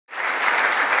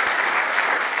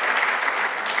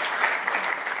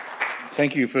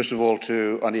Thank you, first of all,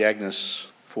 to Auntie Agnes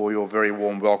for your very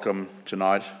warm welcome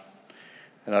tonight.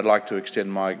 And I'd like to extend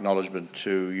my acknowledgement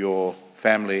to your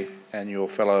family and your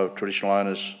fellow traditional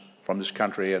owners from this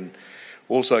country, and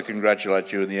also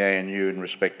congratulate you and the ANU in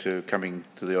respect to coming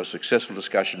to your successful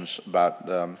discussions about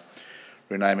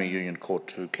renaming Union Court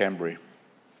to Kimberley.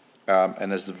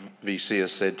 And as the VC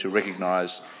has said, to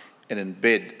recognise and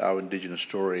embed our Indigenous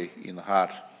story in the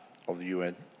heart of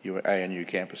the ANU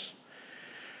campus.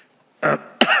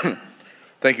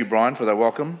 Thank you, Brian, for that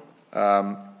welcome.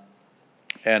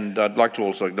 And I'd like to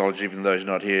also acknowledge, even those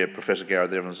not here, Professor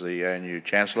Gareth Evans, the ANU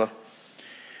Chancellor,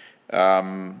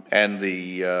 and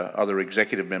the other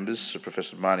executive members,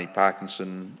 Professor Marnie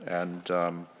Parkinson and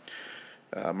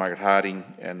Margaret Harding,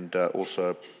 and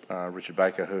also Richard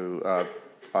Baker, who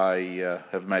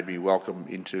have made me welcome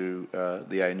into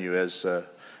the ANU as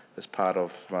part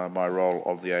of my role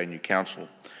of the ANU Council.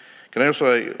 Can I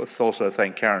also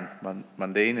thank Karen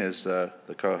Mundine as the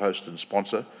co-host and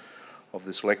sponsor of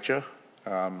this lecture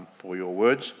for your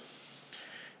words.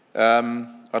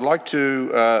 I'd like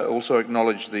to also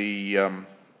acknowledge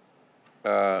all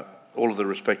of the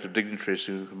respective dignitaries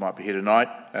who might be here tonight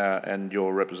and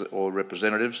your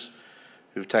representatives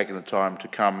who've taken the time to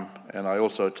come, and I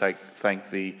also thank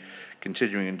the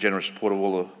continuing and generous support of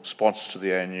all the sponsors to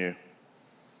the ANU.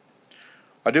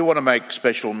 I do want to make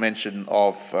special mention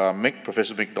of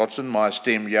Professor Mick Dodson, my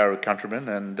esteemed Yawuru countryman,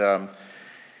 and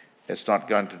it's not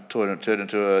going to turn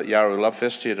into a Yawuru love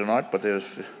fest here tonight, but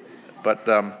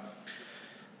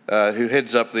who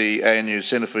heads up the ANU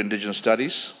Centre for Indigenous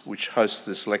Studies, which hosts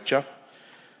this lecture,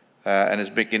 and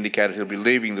as Mick indicated, he'll be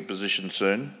leaving the position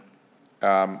soon,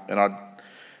 and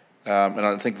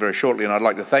I think very shortly, and I'd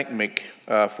like to thank Mick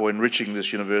for enriching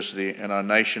this university and our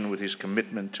nation with his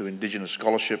commitment to Indigenous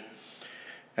scholarship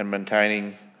and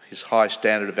maintaining his high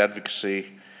standard of advocacy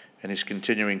and his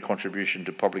continuing contribution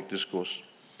to public discourse.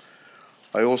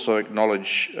 I also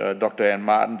acknowledge Dr. Anne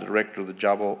Martin, the Director of the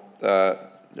Jabal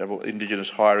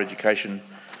Indigenous Higher Education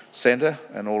Centre,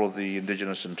 and all of the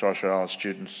Indigenous and Torres Strait Islander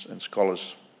students and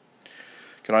scholars.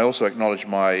 Can I also acknowledge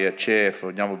my chair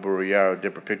for Nyambaburu Yarra,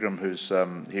 Deborah Pigram, who's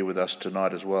here with us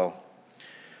tonight as well.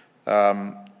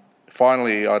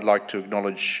 Finally, I'd like to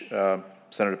acknowledge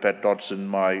Senator Pat Dodson,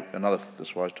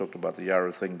 that's why I talked about the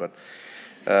Yawuru thing, but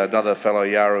another fellow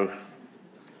Yawuru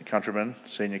countryman,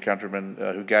 senior countryman,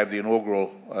 who gave the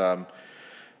inaugural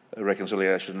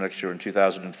reconciliation lecture in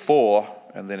 2004,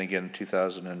 and then again in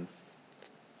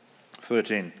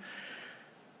 2013.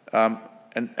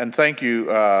 And thank you,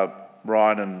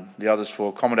 Ryan and the others,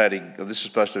 for accommodating. This is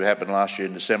supposed to happen last year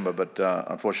in December, but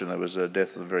unfortunately there was a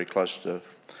death of a very close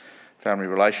family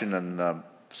relation, and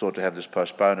sought to have this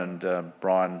postponed, and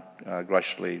Brian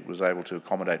graciously was able to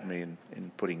accommodate me in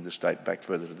putting this date back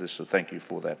further to this, so thank you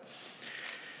for that.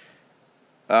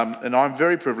 And I'm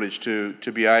very privileged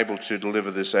to be able to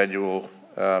deliver this annual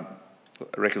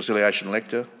reconciliation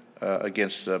lecture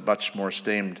against much more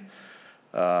esteemed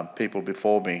people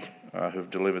before me who've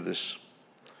delivered this.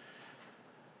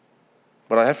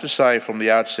 But I have to say from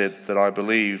the outset that I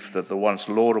believe that the once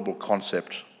laudable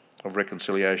concept of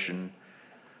reconciliation,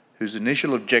 whose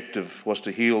initial objective was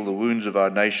to heal the wounds of our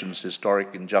nation's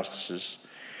historic injustices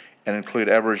and include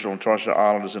Aboriginal and Torres Strait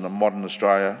Islanders in a modern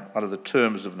Australia under the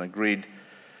terms of an agreed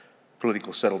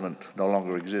political settlement, no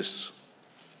longer exists.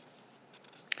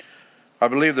 I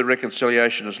believe that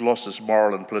reconciliation has lost its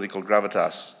moral and political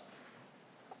gravitas.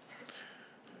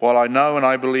 While I know and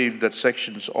I believe that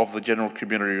sections of the general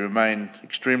community remain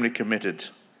extremely committed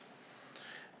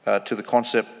to the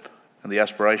concept and the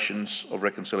aspirations of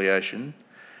reconciliation,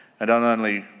 and not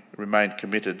only remain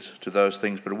committed to those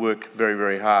things, but work very,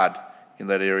 very hard in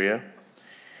that area,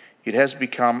 it has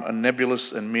become a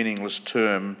nebulous and meaningless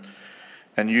term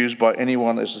and used by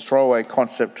anyone as a throwaway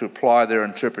concept to apply their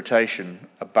interpretation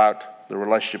about the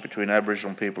relationship between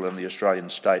Aboriginal people and the Australian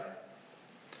state.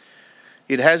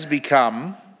 It has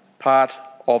become part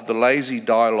of the lazy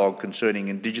dialogue concerning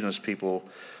Indigenous people,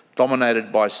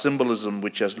 dominated by symbolism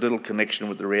which has little connection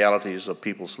with the realities of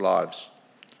people's lives.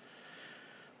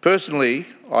 Personally,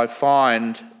 I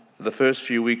find the first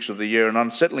few weeks of the year an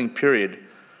unsettling period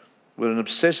with an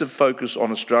obsessive focus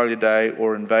on Australia Day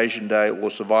or Invasion Day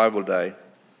or Survival Day.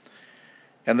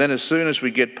 And then as soon as we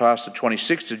get past the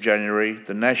 26th of January,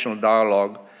 the national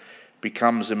dialogue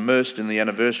becomes immersed in the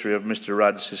anniversary of Mr.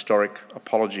 Rudd's historic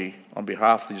apology on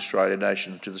behalf of the Australian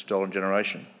nation to the stolen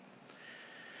generation.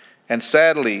 And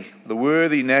sadly, the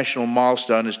worthy national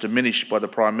milestone is diminished by the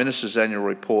Prime Minister's annual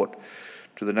report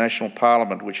to the National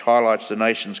Parliament, which highlights the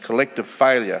nation's collective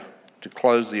failure to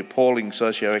close the appalling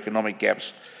socio-economic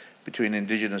gaps between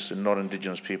Indigenous and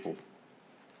non-Indigenous people.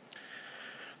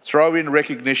 Throw in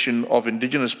recognition of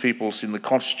Indigenous peoples in the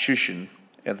Constitution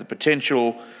and the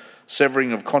potential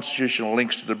severing of constitutional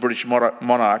links to the British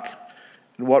monarch,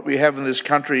 and what we have in this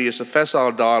country is a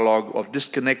facile dialogue of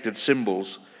disconnected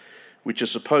symbols which are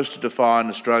supposed to define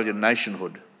Australian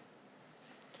nationhood.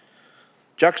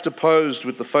 Juxtaposed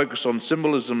with the focus on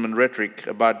symbolism and rhetoric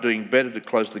about doing better to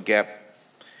close the gap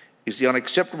is the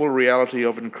unacceptable reality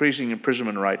of increasing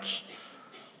imprisonment rates,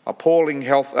 appalling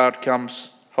health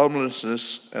outcomes,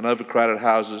 homelessness and overcrowded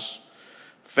houses,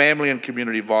 family and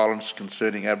community violence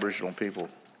concerning Aboriginal people.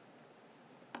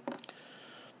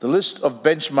 The list of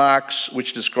benchmarks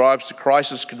which describes the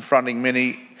crisis confronting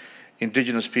many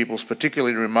Indigenous peoples,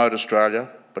 particularly in remote Australia,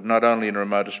 but not only in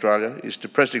remote Australia, is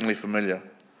depressingly familiar.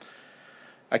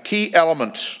 A key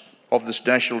element of this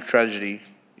national tragedy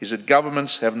is that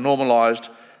governments have normalised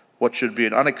what should be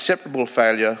an unacceptable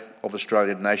failure of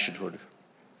Australian nationhood.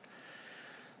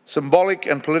 Symbolic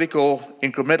and political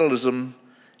incrementalism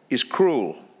is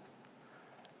cruel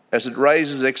as it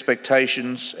raises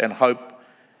expectations and hope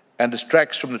and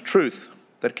distracts from the truth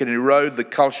that can erode the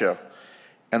culture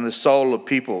and the soul of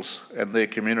peoples and their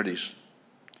communities.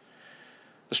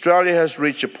 Australia has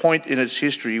reached a point in its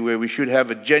history where we should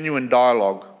have a genuine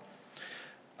dialogue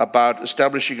about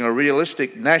establishing a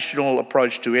realistic national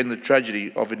approach to end the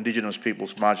tragedy of Indigenous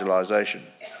peoples' marginalisation.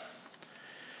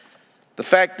 The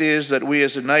fact is that we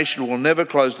as a nation will never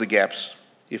close the gaps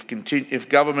if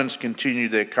governments continue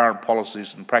their current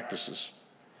policies and practices.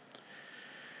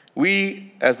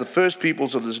 We, as the first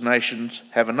peoples of this nation,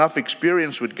 have enough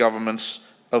experience with governments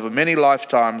over many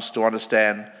lifetimes to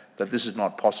understand that this is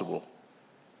not possible.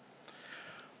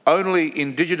 Only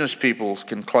Indigenous peoples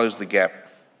can close the gap,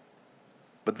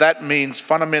 but that means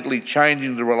fundamentally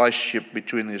changing the relationship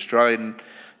between the Australian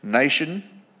nation,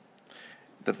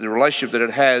 the relationship that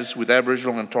it has with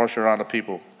Aboriginal and Torres Strait Islander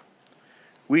people.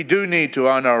 We do need to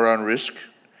own our own risk,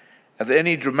 and that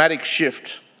any dramatic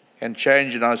shift and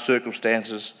change in our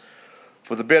circumstances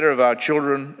for the better of our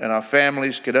children and our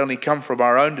families can only come from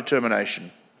our own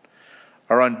determination,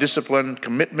 our own discipline,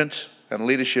 commitment and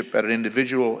leadership at an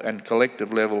individual and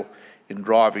collective level in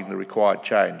driving the required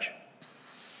change.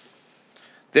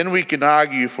 Then we can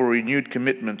argue for a renewed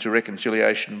commitment to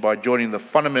reconciliation by joining the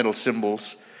fundamental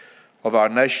symbols of our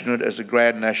nationhood as a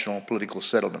grand national political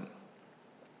settlement.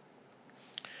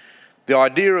 The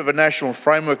idea of a national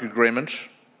framework agreement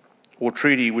or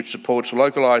treaty which supports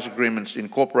localised agreements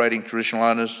incorporating traditional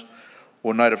owners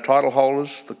or native title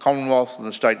holders, the Commonwealth and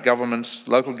the state governments,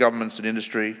 local governments and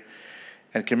industry,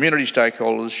 and community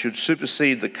stakeholders should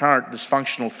supersede the current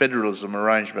dysfunctional federalism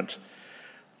arrangement,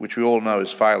 which we all know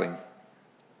is failing.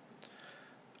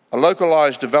 A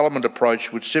localised development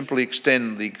approach would simply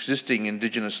extend the existing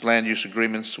Indigenous land use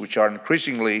agreements, which are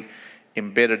increasingly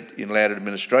embedded in land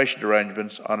administration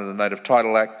arrangements under the Native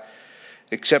Title Act,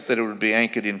 except that it would be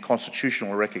anchored in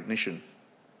constitutional recognition.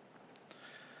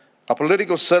 A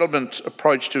political settlement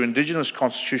approach to Indigenous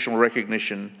constitutional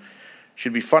recognition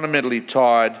should be fundamentally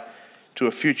tied to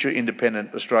a future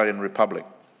independent Australian Republic.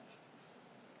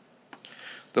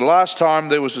 The last time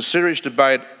there was a serious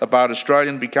debate about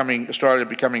Australia becoming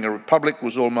a republic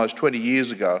was almost 20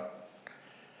 years ago,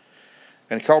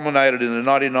 and culminated in the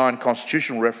 1999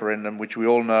 constitutional referendum, which we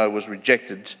all know was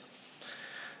rejected.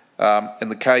 And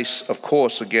the case, of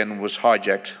course, again, was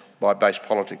hijacked by base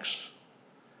politics.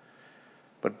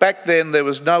 But back then, there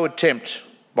was no attempt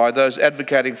by those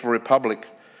advocating for a republic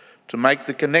to make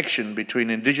the connection between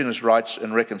Indigenous rights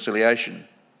and reconciliation.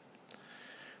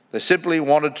 They simply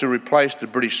wanted to replace the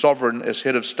British sovereign as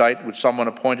head of state with someone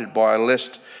appointed by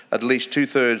at least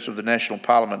two-thirds of the national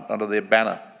parliament under their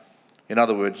banner. In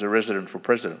other words, a resident for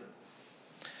president.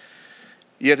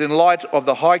 Yet in light of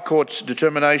the High Court's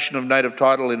determination of native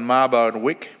title in Mabo and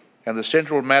Wick and the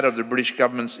central matter of the British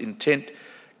government's intent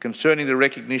concerning the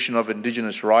recognition of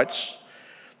Indigenous rights,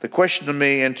 the question to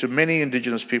me and to many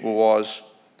Indigenous people was,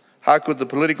 how could the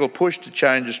political push to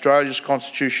change Australia's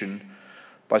constitution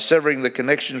by severing the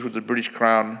connections with the British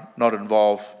Crown not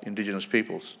involve Indigenous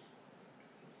peoples?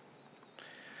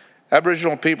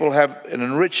 Aboriginal people have an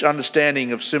enriched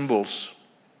understanding of symbols,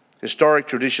 historic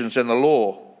traditions and the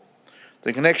law.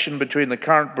 The connection between the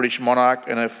current British monarch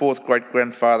and her fourth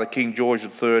great-grandfather, King George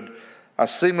III, are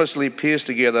seamlessly pierced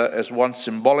together as one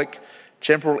symbolic,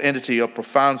 temporal entity of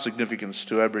profound significance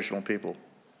to Aboriginal people.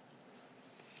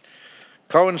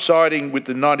 Coinciding with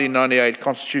the 1998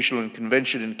 Constitutional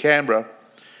Convention in Canberra,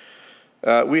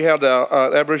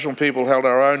 Aboriginal people held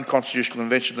our own Constitutional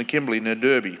Convention in Kimberley near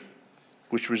Derby,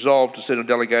 which resolved to send a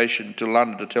delegation to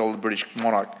London to tell the British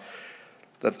monarch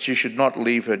that she should not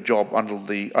leave her job until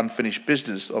the unfinished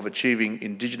business of achieving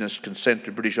Indigenous consent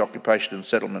to British occupation and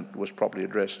settlement was properly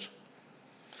addressed.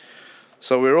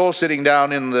 So we were all sitting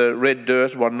down in the red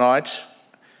dirt one night,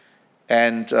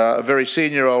 and a very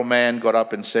senior old man got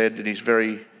up and said in his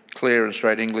very clear and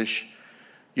straight English,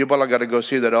 "You bala got to go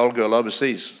see that old girl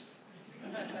overseas."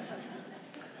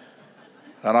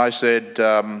 And I said,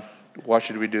 "Why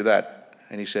should we do that?"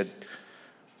 And he said,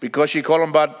 "Because they call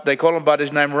him by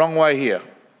his name wrong way here."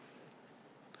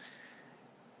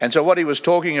 And so what he was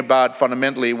talking about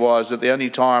fundamentally was that the only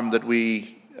time that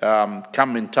we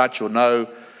come in touch or know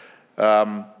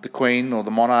the Queen or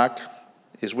the monarch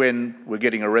is when we're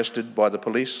getting arrested by the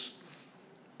police,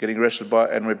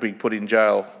 and we're being put in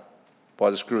jail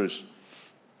by the screws.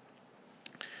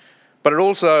 But it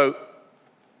also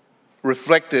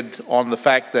reflected on the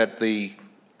fact that the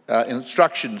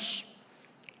instructions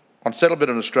on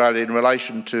settlement in Australia in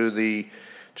relation to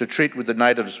treat with the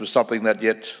natives was something that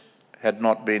yet had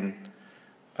not been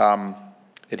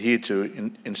adhered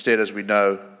to. Instead, as we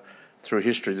know through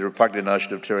history, the repugnant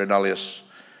notion of terra nullius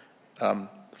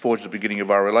forged the beginning of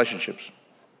our relationships.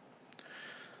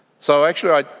 So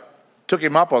actually I took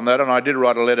him up on that, and I did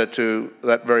write a letter to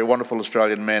that very wonderful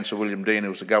Australian man, Sir William Dean, who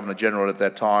was the Governor-General at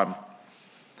that time,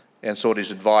 and sought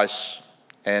his advice.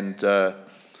 And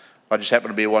I just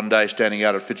happened to be one day standing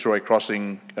out at Fitzroy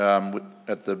Crossing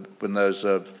when those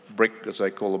brick, as they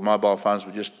call the mobile phones,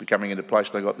 were just coming into place,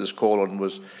 and I got this call, and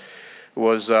was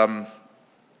Sir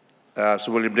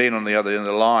William Dean on the other end of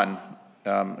the line,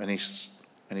 and he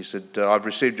said, "I've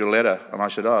received your letter." And I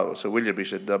said, "Oh, Sir William," he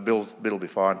said, Bill will be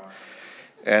fine."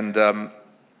 And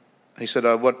he said,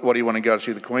 what do you want to go to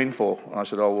see the Queen for?" And I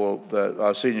said, "Oh, well,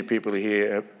 our senior people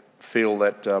here feel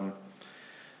that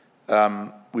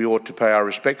we ought to pay our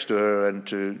respects to her, and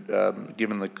to,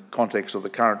 given the context of the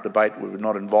current debate, we were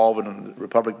not involved in the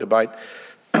Republic debate,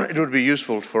 it would be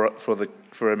useful for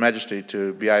Her Majesty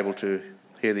to be able to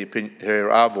hear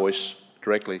our voice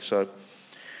directly." So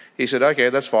he said, "Okay,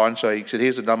 that's fine." So he said,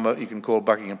 "Here's the number, you can call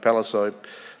Buckingham Palace. So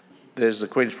there's the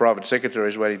Queen's private secretary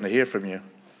is waiting to hear from you."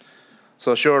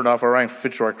 So sure enough, I rang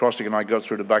Fitzroy Crossing, and I got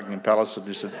through to Buckingham Palace, and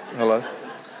he said, "Hello."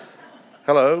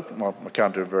 "Hello." Well, I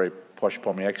can't do a very posh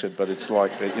Pommy accent, but it's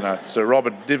like, Sir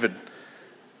Robert Divid.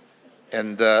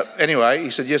 And anyway, he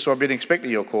said, "Yes, I've been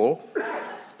expecting your call."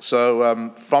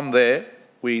 So from there,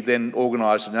 we then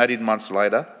organised, and 18 months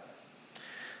later,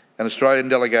 an Australian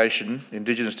delegation,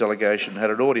 Indigenous delegation, had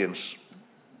an audience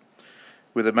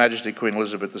with Her Majesty Queen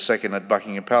Elizabeth II at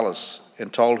Buckingham Palace,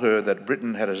 and told her that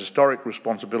Britain had a historic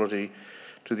responsibility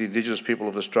to the Indigenous people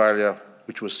of Australia,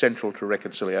 which was central to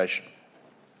reconciliation.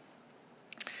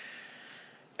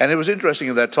 And it was interesting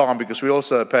at that time because we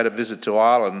also paid a visit to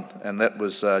Ireland, and that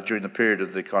was during the period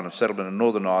of the kind of settlement in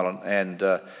Northern Ireland, and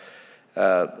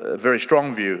a very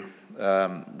strong view.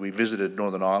 We visited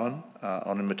Northern Ireland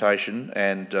on invitation,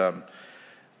 and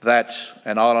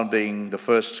Ireland being the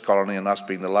first colony and us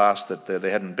being the last, that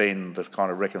there hadn't been the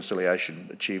kind of reconciliation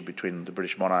achieved between the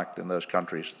British monarch and those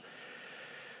countries.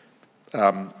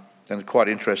 And quite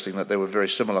interesting that there were very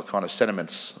similar kind of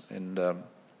sentiments in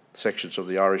sections of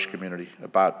the Irish community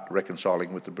about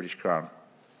reconciling with the British Crown.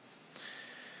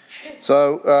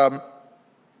 So,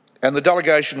 and the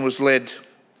delegation was led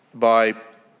by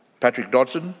Patrick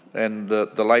Dodson and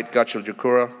the late Gutchell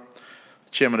Jakura,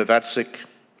 chairman of ATSIC,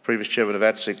 previous chairman of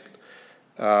ATSIC,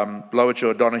 Lowicha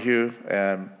O'Donoghue,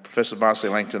 and Professor Marcy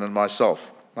Langton, and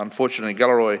myself. Unfortunately,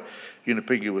 Galarrwuy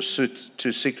Yunupingu was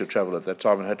too sick to travel at that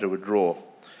time and had to withdraw.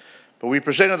 But we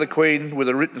presented the Queen with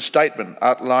a written statement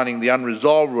outlining the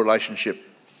unresolved relationship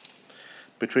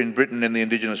between Britain and the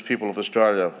Indigenous people of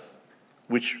Australia,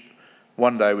 which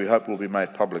one day we hope will be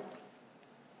made public.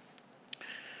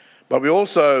 But we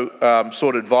also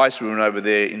sought advice when we went over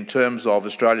there in terms of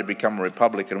Australia becoming a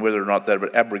republic and whether or not that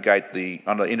would abrogate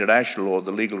under international law,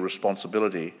 the legal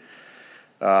responsibility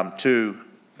to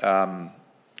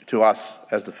us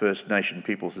as the First Nation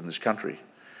peoples in this country.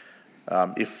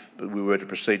 If we were to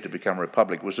proceed to become a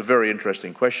republic. It was a very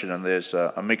interesting question, and there's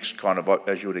a mixed kind of,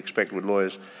 as you would expect with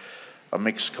lawyers, a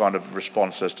mixed kind of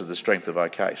response as to the strength of our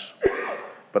case.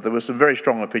 But there were some very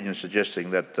strong opinions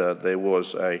suggesting that there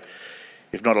was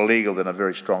if not a legal, then a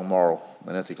very strong moral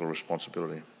and ethical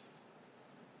responsibility.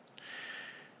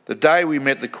 The day we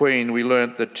met the Queen, we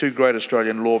learnt that two great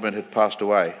Australian lawmen had passed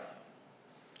away.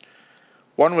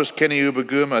 One was Kenny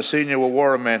Ubaguma, a senior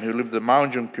Yawuru Man who lived in the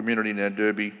Maunjum community near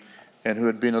Derby, and who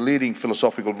had been a leading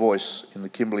philosophical voice in the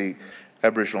Kimberley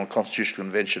Aboriginal Constitutional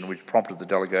Convention, which prompted the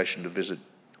delegation to visit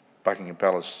Buckingham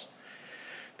Palace.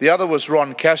 The other was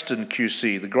Ron Caston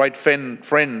QC, the great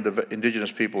friend of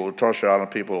Indigenous people, the Torres Strait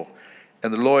Island people,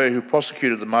 and the lawyer who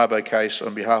prosecuted the Mabo case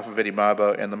on behalf of Eddie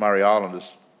Mabo and the Murray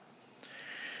Islanders.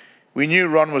 We knew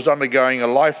Ron was undergoing a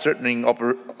life-threatening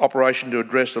operation to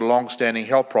address a long-standing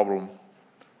health problem,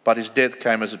 but his death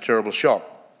came as a terrible shock.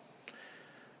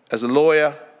 As a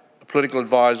lawyer, a political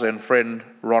advisor and friend,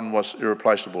 Ron was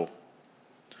irreplaceable.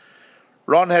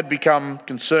 Ron had become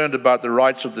concerned about the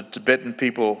rights of the Tibetan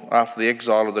people after the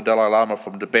exile of the Dalai Lama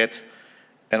from Tibet,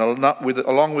 and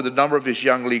along with a number of his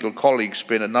young legal colleagues,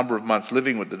 spent a number of months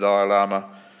living with the Dalai Lama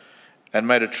and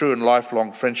made a true and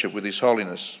lifelong friendship with His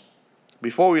Holiness.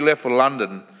 Before we left for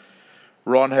London,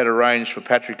 Ron had arranged for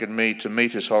Patrick and me to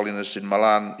meet His Holiness in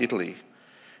Milan, Italy,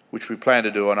 which we planned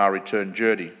to do on our return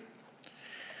journey.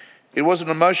 It was an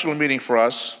emotional meeting for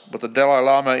us, but the Dalai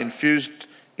Lama infused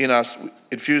us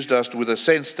with a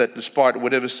sense that despite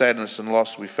whatever sadness and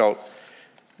loss we felt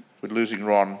with losing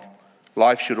Ron,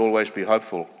 life should always be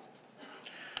hopeful.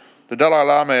 The Dalai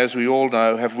Lama, as we all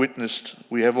know,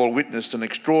 we have all witnessed an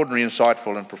extraordinary,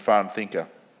 insightful and profound thinker.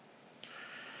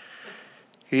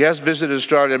 He has visited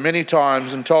Australia many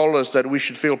times and told us that we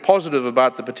should feel positive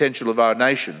about the potential of our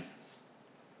nation.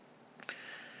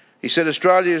 He said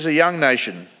Australia is a young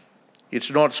nation. It's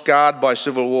not scarred by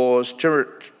civil wars,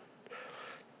 tyrannical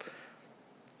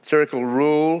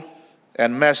rule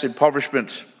and mass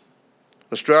impoverishment.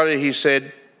 Australia, he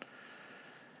said,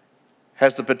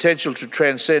 has the potential to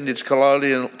transcend its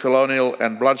colonial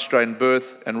and blood-stained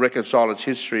birth and reconcile its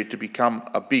history to become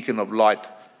a beacon of light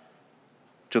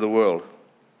to the world.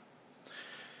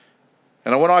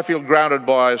 And when I feel grounded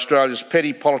by Australia's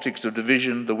petty politics of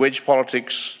division, the wedge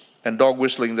politics and dog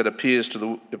whistling that appeals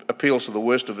to the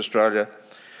worst of Australia,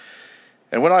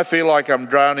 and when I feel like I'm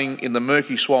drowning in the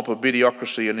murky swamp of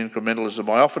mediocrity and incrementalism,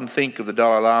 I often think of the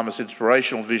Dalai Lama's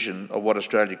inspirational vision of what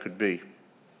Australia could be.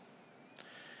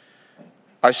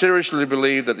 I seriously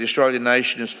believe that the Australian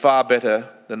nation is far better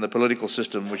than the political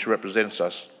system which represents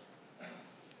us.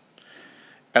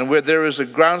 And where there is a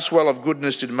groundswell of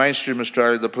goodness in mainstream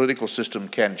Australia, the political system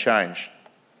can change.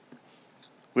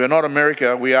 We are not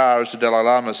America, we are, as the Dalai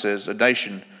Lama says, a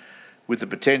nation with the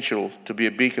potential to be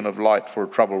a beacon of light for a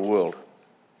troubled world.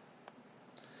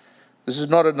 This is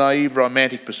not a naive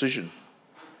romantic position,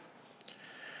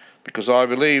 because I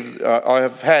believe I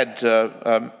have had,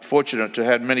 fortunate to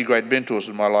have many great mentors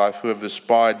in my life who have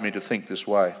inspired me to think this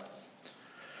way.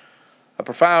 A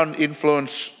profound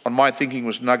influence on my thinking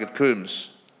was Nugget Coombs.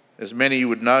 As many of you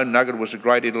would know, Nugget was a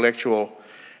great intellectual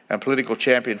and political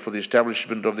champion for the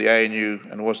establishment of the ANU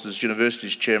and was this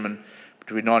university's chairman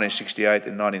between 1968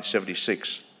 and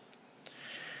 1976.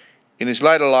 In his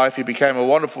later life, he became a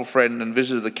wonderful friend and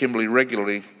visited the Kimberley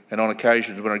regularly, and on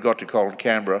occasions when I got to Colin,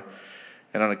 Canberra,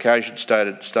 and on occasion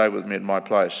stayed with me at my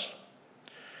place.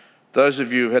 Those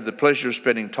of you who had the pleasure of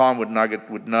spending time with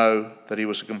Nugget would know that he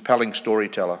was a compelling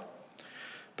storyteller,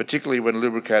 particularly when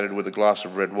lubricated with a glass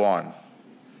of red wine.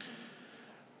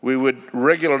 We would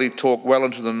regularly talk well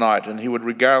into the night, and he would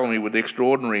regale me with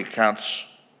extraordinary accounts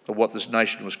of what this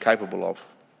nation was capable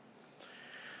of.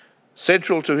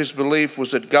 Central to his belief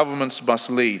was that governments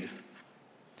must lead.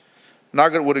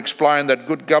 Nugget would explain that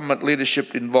good government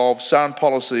leadership involved sound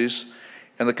policies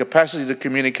and the capacity to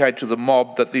communicate to the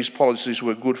mob that these policies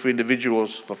were good for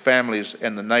individuals, for families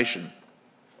and the nation.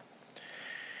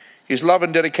 His love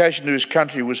and dedication to his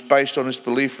country was based on his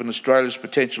belief in Australia's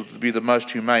potential to be the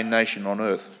most humane nation on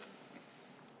earth.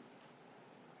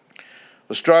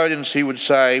 Australians, he would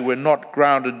say, were not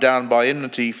grounded down by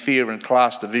enmity, fear and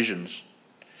class divisions.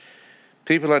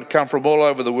 People had come from all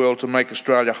over the world to make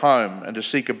Australia home and to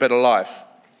seek a better life.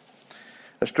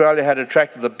 Australia had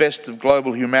attracted the best of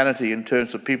global humanity in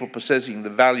terms of people possessing the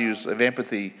values of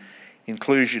empathy,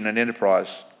 inclusion and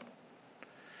enterprise.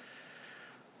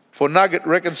 For Nugget,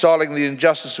 reconciling the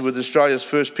injustice with Australia's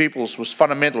First Peoples was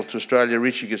fundamental to Australia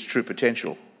reaching its true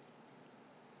potential.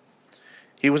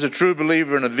 He was a true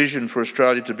believer in a vision for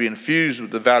Australia to be infused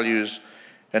with the values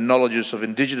and knowledges of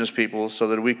Indigenous peoples so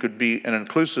that we could be an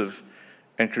inclusive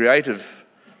and creative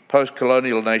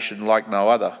post-colonial nation like no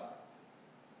other.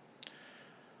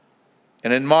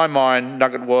 And in my mind,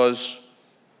 Nugget was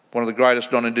one of the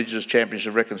greatest non-Indigenous champions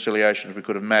of reconciliation we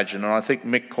could imagine. And I think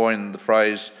Mick coined the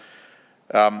phrase,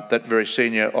 that very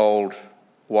senior old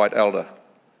white elder.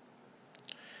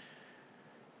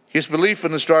 His belief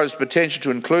in Australia's potential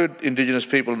to include Indigenous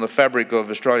people in the fabric of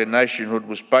Australian nationhood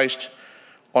was based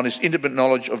on his intimate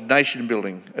knowledge of nation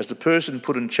building as the person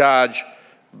put in charge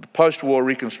of the post-war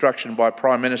reconstruction by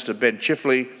Prime Minister Ben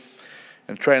Chifley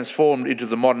and transformed into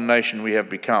the modern nation we have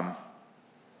become.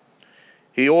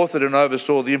 He authored and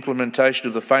oversaw the implementation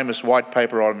of the famous white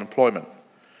paper on employment.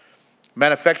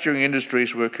 Manufacturing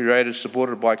industries were created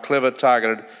supported by clever,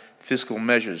 targeted fiscal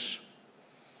measures.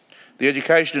 the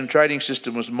education and training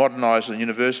system was modernised and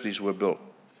universities were built.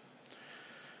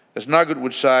 As Nugget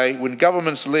would say, when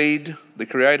governments lead, the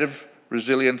creative,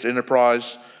 resilient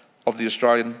enterprise of the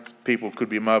Australian people could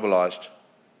be mobilised.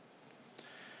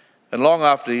 And long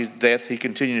after his death, he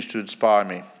continues to inspire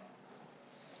me.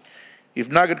 If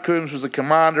Nugget Coombs was the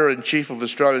Commander-in-Chief of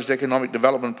Australia's economic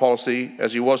development policy,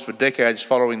 as he was for decades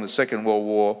following the Second World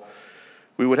War,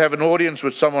 we would have an audience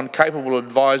with someone capable of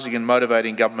advising and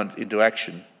motivating government into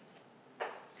action.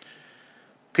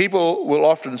 People will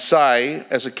often say,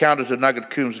 as a counter to Nugget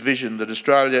Coombs' vision, that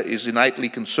Australia is innately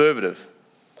conservative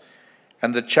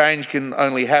and that change can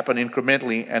only happen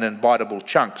incrementally and in biteable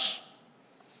chunks.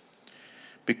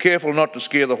 Be careful not to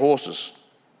scare the horses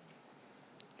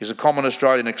is a common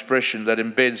Australian expression that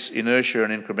embeds inertia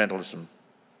and incrementalism.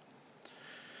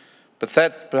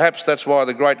 But perhaps that's why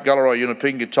the great Galarrwuy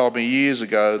Yunupingu told me years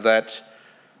ago that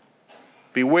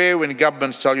beware when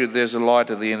governments tell you there's a light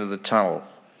at the end of the tunnel.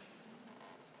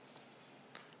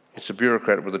 It's a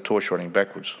bureaucrat with a torch running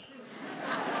backwards.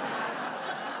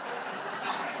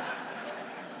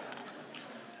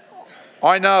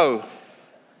 I know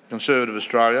conservative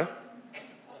Australia.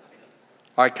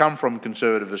 I come from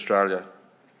conservative Australia.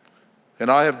 And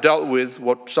I have dealt with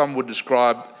what some would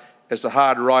describe as the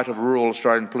hard right of rural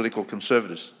Australian political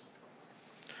conservatives.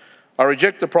 I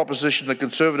reject the proposition that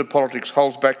conservative politics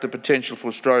holds back the potential for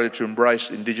Australia to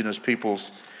embrace Indigenous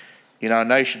peoples in our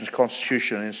nation's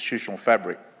constitution and institutional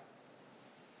fabric.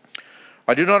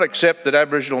 I do not accept that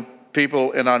Aboriginal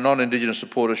people and our non-Indigenous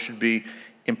supporters should be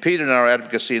impeded in our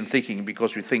advocacy and thinking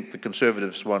because we think the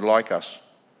Conservatives won't like us.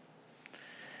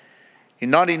 In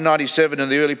 1997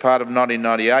 and the early part of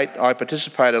 1998, I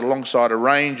participated alongside a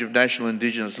range of national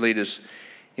Indigenous leaders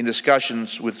in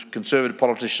discussions with Conservative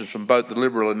politicians from both the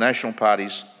Liberal and National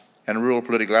parties and rural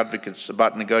political advocates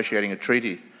about negotiating a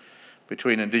treaty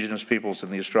between Indigenous peoples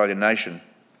and the Australian nation.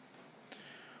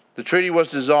 The treaty was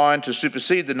designed to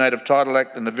supersede the Native Title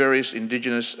Act and the various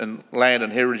Indigenous and land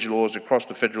and heritage laws across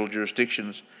the federal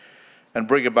jurisdictions and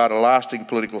bring about a lasting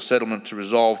political settlement to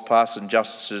resolve past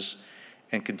injustices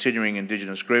and continuing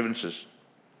Indigenous grievances.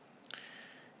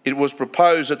 It was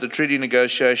proposed that the treaty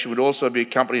negotiation would also be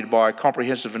accompanied by a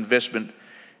comprehensive investment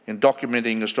in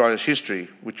documenting Australia's history,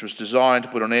 which was designed to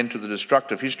put an end to the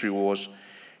destructive history wars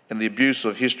and the abuse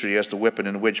of history as the weapon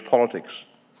in wedge politics.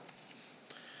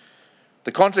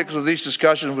 The context of these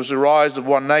discussions was the rise of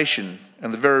One Nation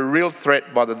and the very real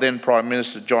threat by the then Prime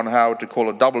Minister John Howard to call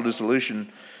a double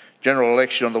dissolution general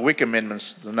election on the Whig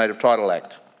amendments to the Native Title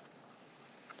Act.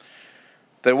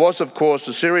 There was, of course,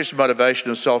 a serious motivation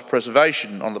of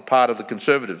self-preservation on the part of the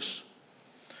Conservatives.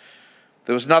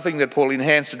 There was nothing that Pauline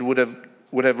Hanson would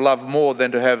have loved more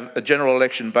than to have a general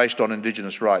election based on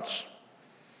Indigenous rights.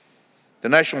 The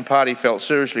National Party felt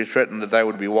seriously threatened that they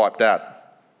would be wiped out.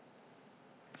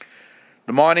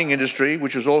 The mining industry,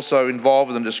 which was also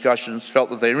involved in the discussions,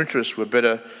 felt that their interests were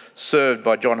better served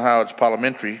by John Howard's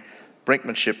parliamentary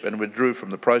brinkmanship and withdrew from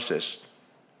the process.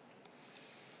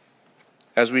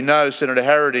 As we know, Senator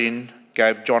Harradine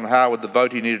gave John Howard the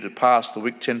vote he needed to pass the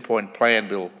Whig 10-point plan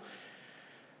bill.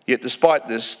 Yet despite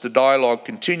this, the dialogue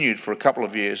continued for a couple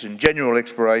of years in general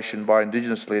exploration by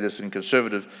Indigenous leaders and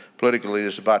Conservative political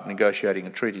leaders about negotiating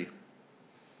a treaty.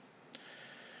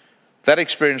 That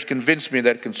experience convinced me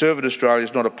that Conservative Australia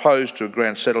is not opposed to a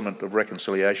grand settlement of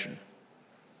reconciliation.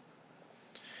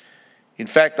 In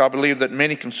fact, I believe that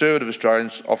many Conservative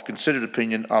Australians of considered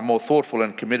opinion are more thoughtful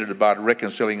and committed about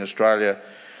reconciling Australia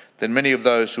than many of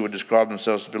those who would describe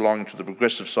themselves as belonging to the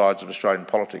progressive sides of Australian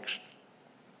politics.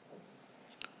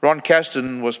 Ron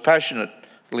Caston was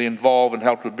passionately involved and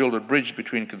helped to build a bridge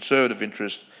between Conservative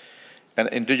interests and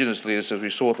Indigenous leaders as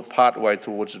we sought to part way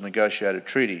towards a negotiated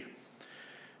treaty.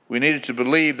 We needed to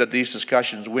believe that these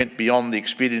discussions went beyond the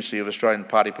expediency of Australian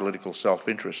party political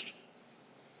self-interest.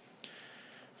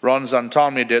 Ron's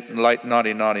untimely death in late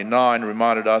 1999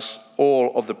 reminded us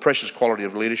all of the precious quality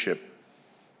of leadership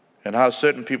and how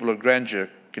certain people of grandeur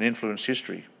can influence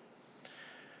history.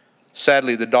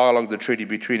 Sadly, the dialogue of the treaty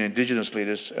between Indigenous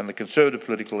leaders and the Conservative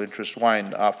political interests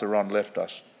waned after Ron left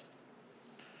us.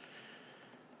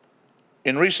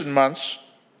 In recent months,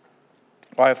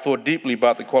 I have thought deeply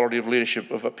about the quality of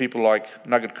leadership of people like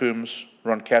Nugget Coombs,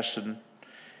 Ron Caston,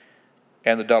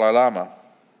 and the Dalai Lama.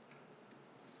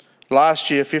 Last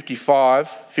year,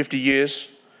 50 years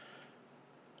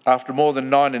after more than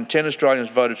 9 in 10 Australians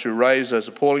voted to raise those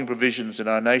appalling provisions in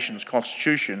our nation's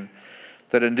constitution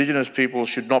that Indigenous peoples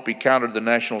should not be counted in the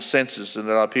national census and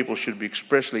that our people should be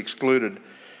expressly excluded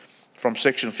from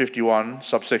Section 51,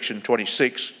 subsection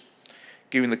 26,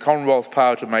 giving the Commonwealth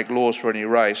power to make laws for any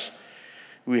race,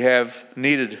 we have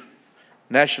needed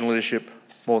national leadership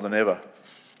more than ever.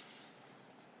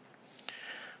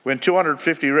 When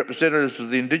 250 representatives of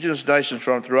the Indigenous nations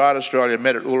from throughout Australia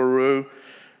met at Uluru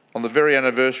on the very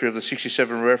anniversary of the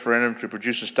 67 referendum to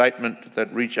produce a statement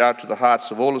that reached out to the hearts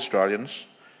of all Australians,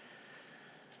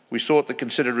 we sought the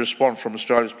considered response from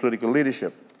Australia's political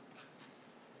leadership.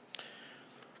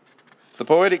 The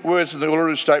poetic words in the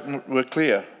Uluru Statement were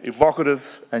clear,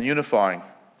 evocative and unifying.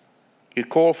 It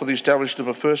called for the establishment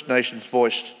of a First Nations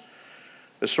voice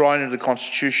enshrined in the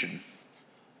Constitution.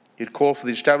 It called for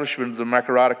the establishment of the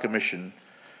Makarrata Commission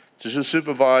to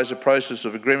supervise a process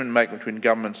of agreement making between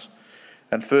governments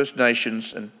and First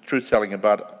Nations and truth-telling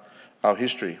about our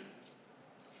history.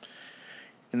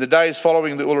 In the days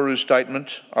following the Uluru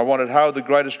Statement, I wondered how the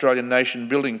great Australian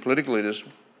nation-building political leaders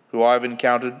who I have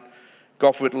encountered,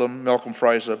 Gough Whitlam, Malcolm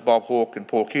Fraser, Bob Hawke and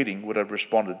Paul Keating, would have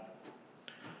responded.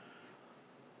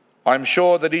 I am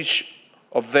sure that each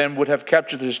of them would have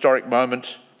captured the historic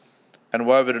moment and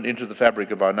woven it into the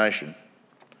fabric of our nation.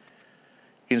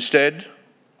 Instead,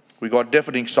 we got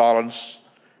deafening silence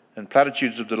and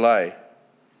platitudes of delay.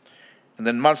 And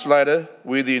then months later,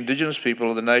 we, the Indigenous people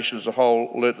of the nation as a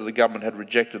whole, learnt that the government had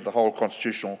rejected the whole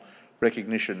constitutional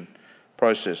recognition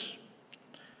process.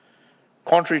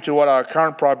 Contrary to what our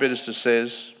current Prime Minister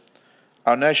says,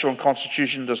 our national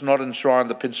constitution does not enshrine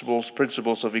the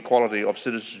principles of equality of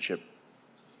citizenship.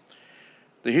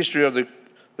 The history of the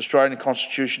Australian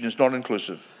Constitution is not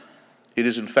inclusive. It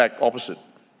is in fact opposite.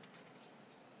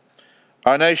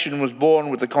 Our nation was born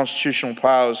with the constitutional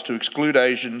powers to exclude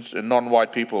Asians and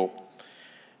non-white people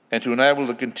and to enable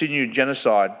the continued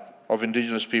genocide of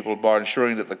Indigenous people by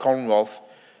ensuring that the Commonwealth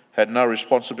had no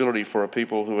responsibility for a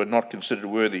people who were not considered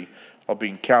worthy of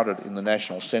being counted in the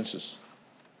national census.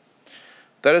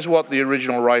 That is what the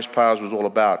original race powers was all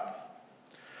about.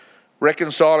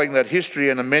 Reconciling that history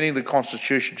and amending the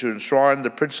Constitution to enshrine the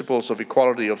principles of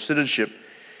equality of citizenship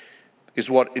is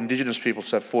what Indigenous peoples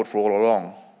have fought for all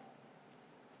along.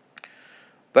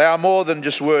 They are more than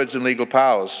just words and legal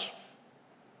powers.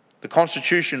 The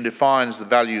Constitution defines the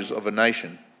values of a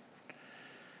nation.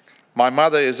 My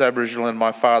mother is Aboriginal and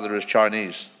my father is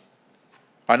Chinese.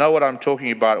 I know what I'm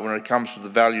talking about when it comes to the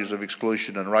values of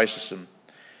exclusion and racism,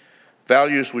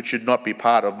 values which should not be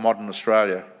part of modern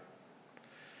Australia.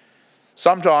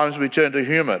 Sometimes we turn to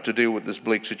humour to deal with this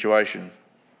bleak situation.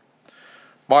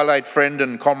 My late friend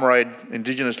and comrade,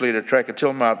 Indigenous leader Tracker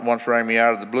Tilmart, once rang me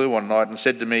out of the blue one night and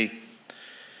said to me,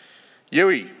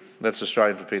 "Yui," that's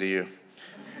Australian for Peter Yu,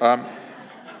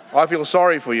 "I feel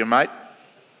sorry for you, mate."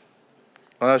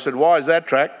 And I said, "Why is that,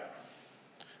 Track?"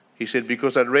 He said,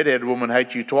 "Because that red-haired woman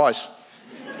hates you twice."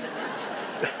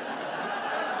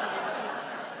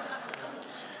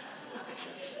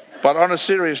 But on a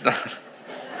serious note,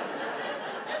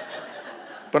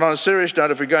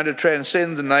 if we're going to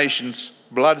transcend the nation's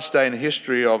blood-stained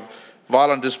history of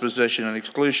violent dispossession and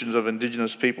exclusions of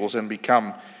Indigenous peoples and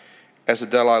become, as the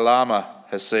Dalai Lama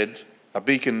has said, a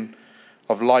beacon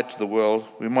of light to the world,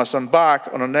 we must embark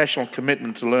on a national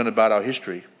commitment to learn about our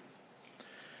history.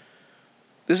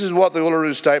 This is what the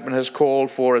Uluru Statement has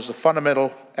called for as a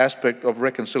fundamental aspect of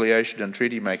reconciliation and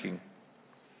treaty making.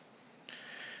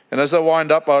 And as I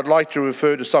wind up, I would like to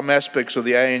refer to some aspects of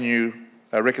the ANU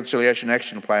Reconciliation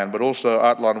Action Plan, but also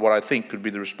outline what I think could be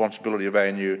the responsibility of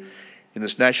ANU in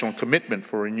this national commitment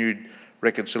for renewed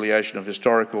reconciliation of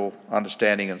historical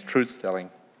understanding and truth-telling.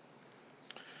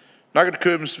 Nugget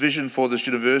Coombs' vision for this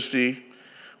university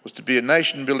was to be a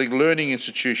nation-building learning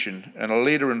institution and a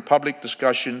leader in public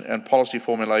discussion and policy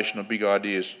formulation of big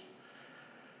ideas.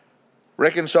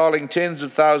 Reconciling tens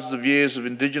of thousands of years of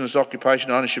Indigenous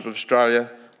occupation and ownership of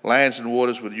Australia, lands and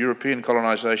waters with European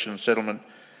colonisation and settlement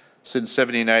since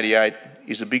 1788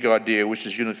 is a big idea which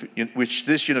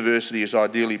this university is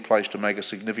ideally placed to make a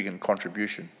significant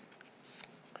contribution.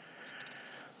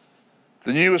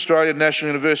 The new Australian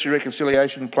National University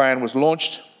Reconciliation Plan was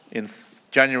launched in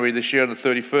January this year on the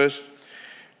 31st,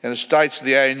 and it states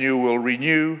the ANU will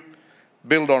renew,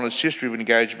 build on its history of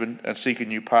engagement and seek a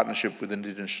new partnership with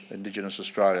Indigenous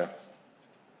Australia.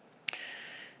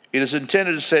 It is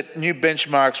intended to set new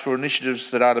benchmarks for initiatives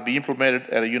that are to be implemented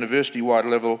at a university-wide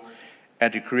level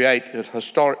and to create a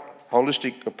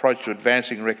holistic approach to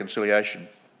advancing reconciliation.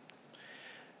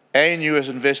 ANU has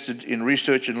invested in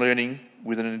research and learning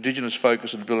with an Indigenous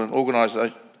focus and built an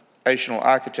organisational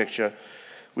architecture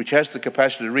which has the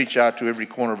capacity to reach out to every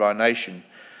corner of our nation,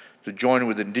 to join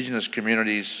with Indigenous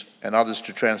communities and others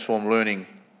to transform learning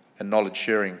and knowledge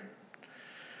sharing.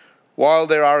 While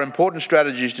there are important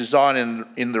strategies designed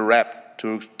in the RAP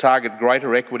to target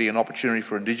greater equity and opportunity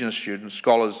for Indigenous students,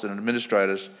 scholars and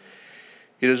administrators,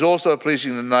 it is also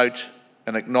pleasing to note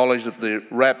and acknowledge that the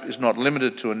RAP is not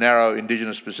limited to a narrow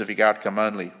Indigenous-specific outcome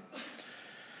only,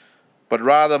 but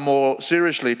rather more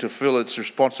seriously to fill its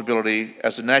responsibility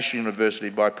as a national university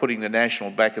by putting the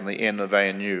national back in the N of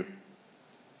ANU.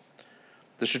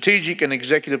 The strategic and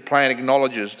executive plan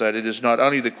acknowledges that it is not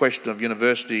only the question of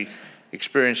university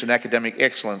experience and academic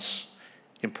excellence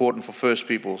important for First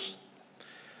Peoples,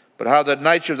 but how the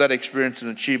nature of that experience and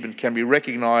achievement can be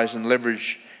recognised and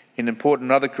leveraged in important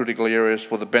other critical areas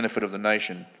for the benefit of the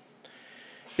nation.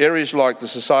 Areas like the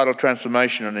Societal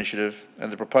Transformation Initiative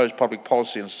and the proposed Public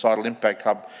Policy and Societal Impact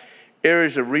Hub,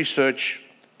 areas of research,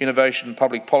 innovation and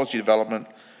public policy development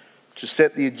to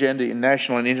set the agenda in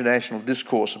national and international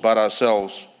discourse about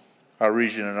ourselves, our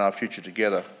region and our future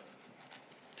together.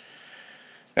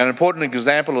 An important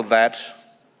example of that,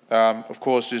 of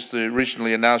course, is the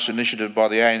recently announced initiative by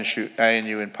the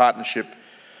ANU in partnership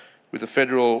with the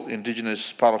federal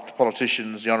Indigenous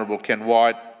politicians, the Honourable Ken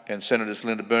White and Senators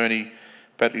Linda Burney,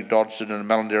 Patrick Dodson and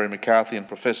Malanderi McCarthy and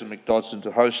Professor Mick Dodson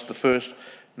to host the first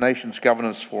Nations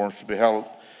Governance Forum to be held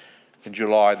in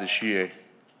July this year.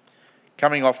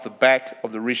 Coming off the back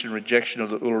of the recent rejection of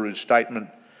the Uluru Statement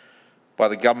by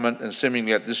the government and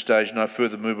seemingly at this stage no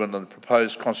further movement on the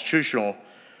proposed constitutional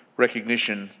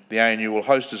recognition, the ANU will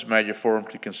host this major forum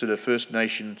to consider First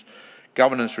Nations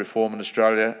governance reform in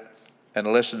Australia and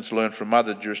lessons learned from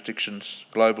other jurisdictions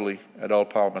globally at Old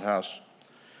Parliament House.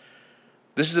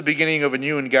 This is the beginning of a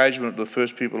new engagement with the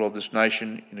First People of this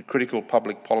nation in a critical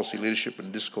public policy leadership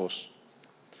and discourse.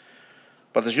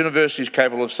 But this university is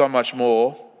capable of so much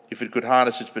more if it could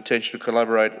harness its potential to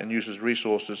collaborate and use its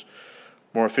resources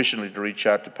more efficiently to reach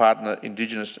out to partner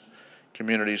Indigenous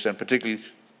communities and particularly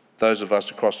those of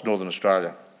us across Northern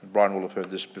Australia. And Brian will have heard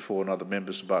this before and other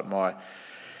members about my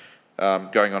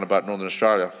going on about Northern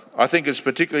Australia. I think it's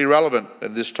particularly relevant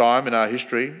at this time in our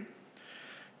history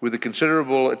with the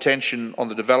considerable attention on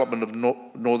the development of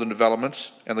northern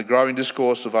developments and the growing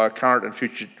discourse of our current and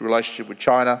future relationship with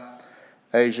China,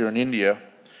 Asia and India.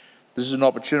 This is an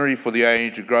opportunity for the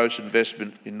ANU to grow its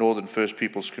investment in Northern First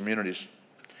Peoples communities.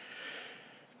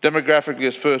 Demographically,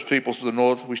 as First Peoples to the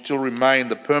North, we still remain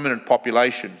the permanent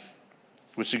population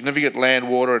with significant land,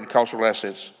 water and cultural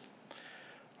assets.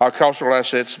 Our cultural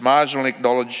assets marginally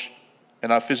acknowledged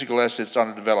and our physical assets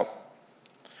underdeveloped.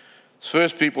 As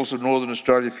First Peoples of Northern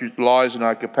Australia, the future lies in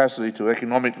our capacity to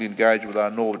economically engage with our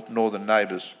northern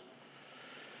neighbours.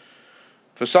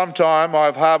 For some time, I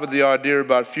have harboured the idea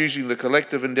about fusing the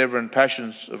collective endeavour and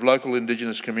passions of local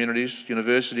Indigenous communities,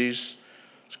 universities,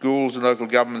 schools and local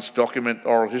governments to document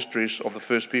oral histories of the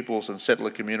First Peoples and settler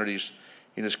communities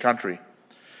in this country,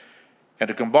 and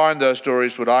to combine those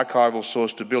stories with archival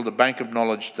source to build a bank of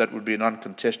knowledge that would be an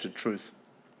uncontested truth.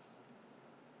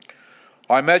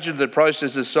 I imagine the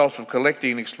process itself of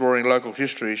collecting and exploring local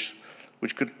histories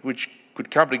which could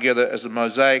come together as a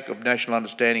mosaic of national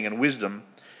understanding and wisdom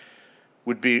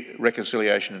would be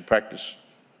reconciliation in practice.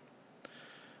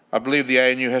 I believe the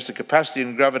ANU has the capacity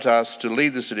and gravitas to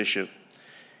lead this initiative.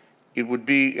 It would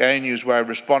be ANU's way of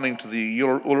responding to the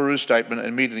Uluru Statement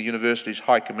and meeting the university's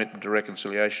high commitment to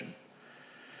reconciliation.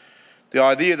 The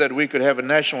idea that we could have a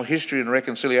National History and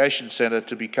Reconciliation Centre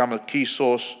to become a key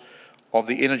source of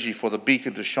the energy for the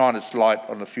beacon to shine its light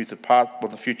on the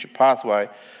future pathway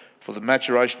for the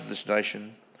maturation of this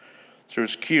nation through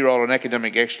its key role in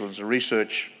academic excellence,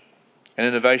 research and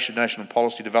innovation national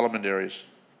policy development areas.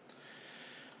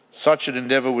 Such an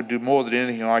endeavour would do more than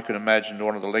anything I could imagine to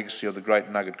honour the legacy of the great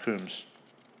Nugget Coombs.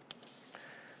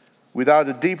 Without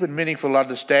a deep and meaningful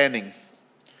understanding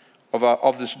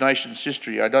of this nation's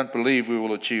history, I don't believe we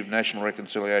will achieve national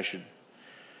reconciliation.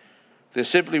 There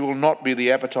simply will not be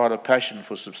the appetite or passion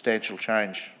for substantial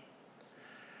change.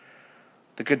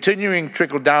 The continuing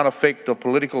trickle-down effect of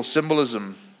political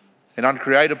symbolism and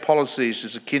uncreative policies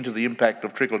is akin to the impact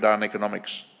of trickle-down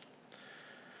economics.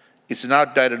 It's an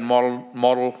outdated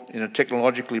model in a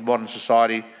technologically modern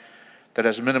society that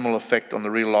has minimal effect on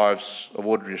the real lives of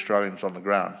ordinary Australians on the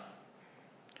ground.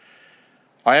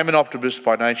 I am an optimist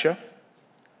by nature,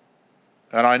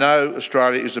 and I know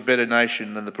Australia is a better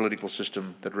nation than the political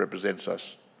system that represents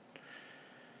us.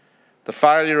 The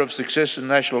failure of successive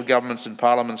national governments and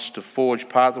parliaments to forge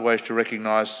pathways to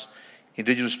recognise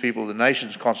Indigenous people in the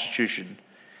nation's constitution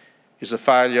is a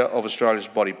failure of Australia's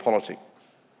body politic.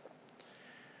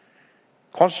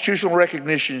 Constitutional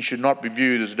recognition should not be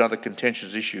viewed as another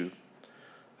contentious issue,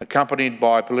 accompanied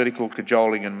by political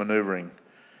cajoling and manoeuvring,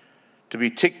 to be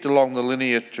ticked along the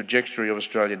linear trajectory of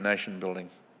Australian nation building.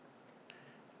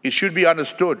 It should be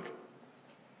understood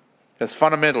as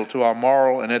fundamental to our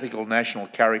moral and ethical national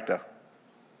character.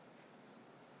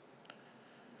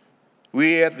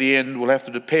 We at the end will have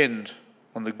to depend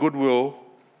on the goodwill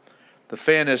the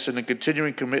fairness and the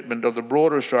continuing commitment of the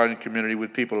broader Australian community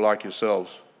with people like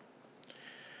yourselves.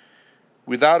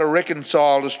 Without a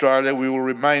reconciled Australia, we will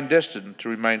remain destined to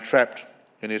remain trapped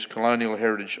in its colonial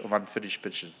heritage of unfinished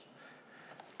business.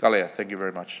 Galia, thank you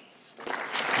very much.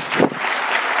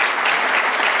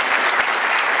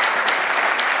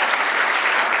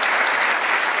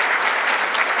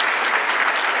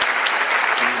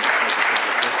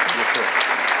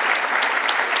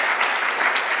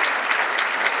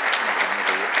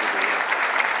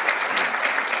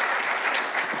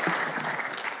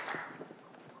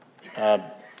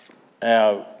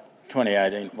 Our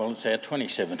 2018, well, it's our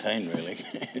 2017 really,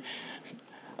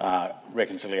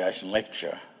 reconciliation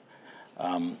lecture.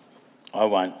 I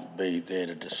won't be there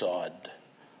to decide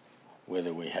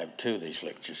whether we have two of these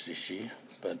lectures this year,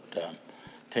 but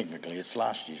technically it's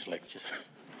last year's lecture.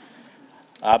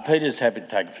 Peter's happy to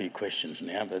take a few questions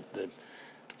now, but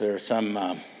there are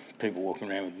some people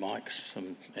walking around with mics,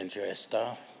 some NCIS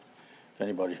staff, if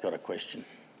anybody's got a question.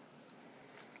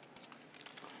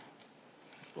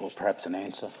 Or perhaps an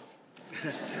answer.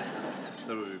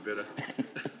 That would be better.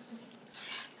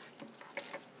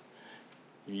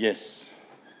 Yes.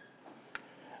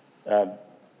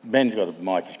 Ben's got a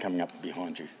mic, he's coming up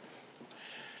behind you.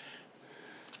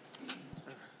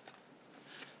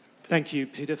 Thank you,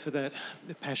 Peter, for that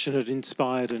passionate,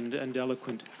 inspired and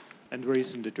eloquent and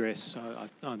reasoned address.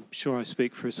 I'm sure I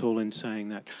speak for us all in saying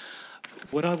that.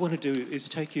 What I want to do is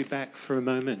take you back for a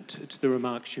moment to the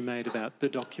remarks you made about the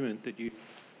document that you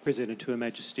presented to Her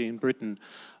Majesty in Britain,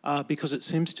 because it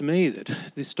seems to me that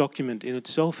this document in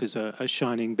itself is a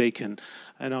shining beacon,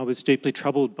 and I was deeply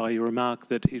troubled by your remark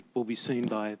that it will be seen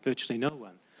by virtually no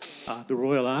one. The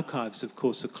Royal Archives, of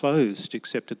course, are closed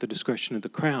except at the discretion of the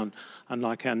Crown.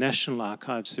 Unlike our National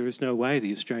Archives, there is no way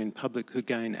the Australian public could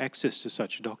gain access to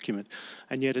such a document,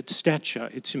 and yet its stature,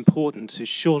 its importance is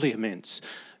surely immense.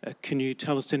 Can you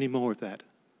tell us any more of that?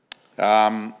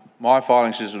 My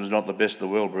filing system is not the best in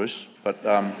the world, Bruce, but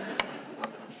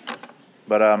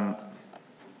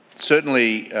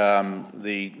certainly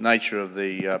the nature of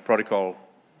the protocol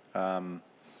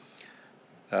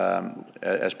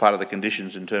as part of the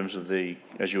conditions in terms of the,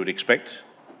 as you would expect,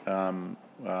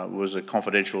 was a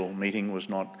confidential meeting, was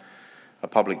not a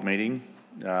public meeting,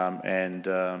 and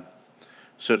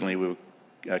certainly we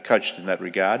were coached in that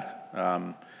regard.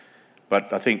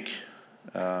 But I think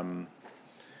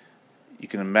you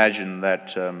can imagine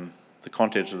that the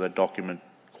contents of that document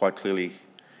quite clearly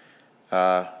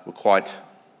were quite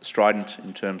strident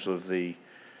in terms of the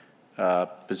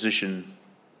position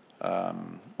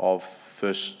of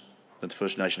the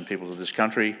First Nation peoples of this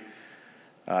country,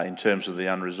 in terms of the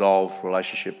unresolved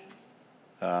relationship,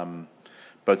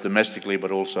 both domestically but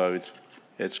also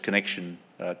its connection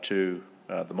to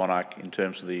the monarch in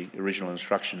terms of the original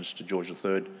instructions to George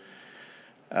III.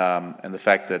 And the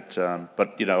fact that,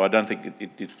 but you know, I don't think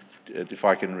if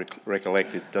I can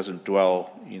recollect, it doesn't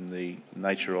dwell in the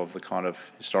nature of the kind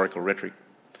of historical rhetoric,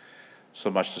 so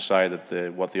much to say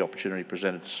that what the opportunity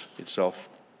presented itself,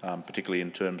 particularly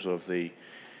in terms of the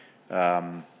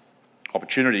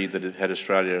opportunity that it had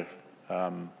Australia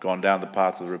gone down the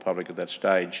path of the Republic at that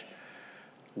stage,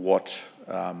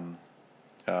 and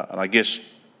I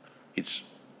guess its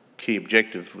key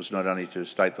objective was not only to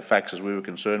state the facts as we were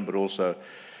concerned, but also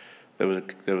there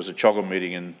was a Chogam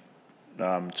meeting in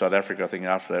South Africa, I think,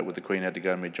 after that, where the Queen had to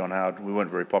go and meet John Howard. We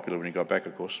weren't very popular when he got back,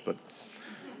 of course, but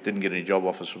didn't get any job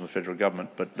offers from the federal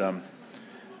government.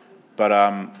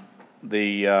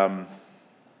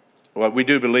 Well, we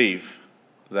do believe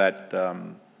that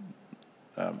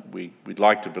we'd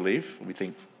like to believe. We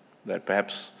think that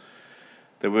perhaps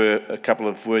there were a couple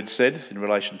of words said in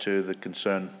relation to the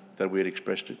concern that we had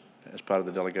expressed as part of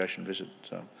the delegation visit.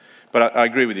 So, but I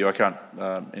agree with you. I can't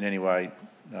in any way,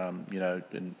 you know,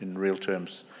 in real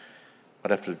terms,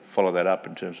 I'd have to follow that up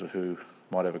in terms of who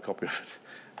might have a copy of it.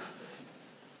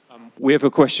 We have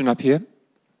a question up here.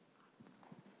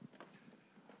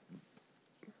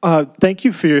 Thank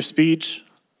you for your speech,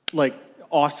 like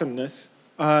awesomeness.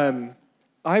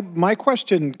 My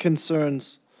question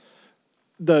concerns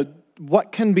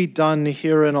what can be done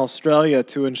here in Australia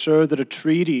to ensure that a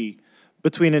treaty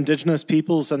between Indigenous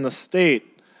peoples and the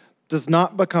state does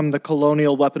not become the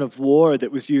colonial weapon of war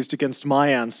that was used against my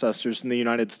ancestors in the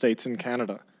United States and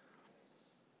Canada.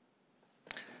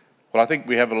 Well, I think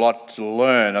we have a lot to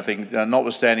learn. I think,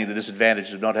 notwithstanding the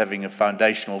disadvantage of not having a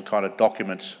foundational kind of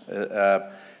document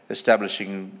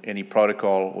establishing any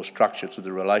protocol or structure to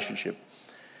the relationship,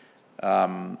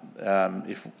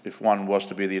 if one was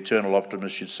to be the eternal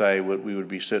optimist, you'd say we would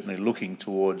be certainly looking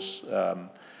towards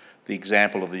the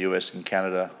example of the US and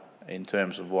Canada in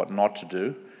terms of what not to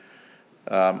do.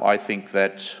 I think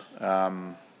that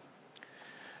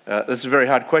that's a very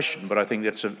hard question, but I think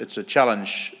it's a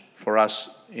challenge for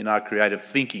us in our creative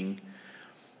thinking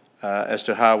as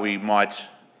to how we might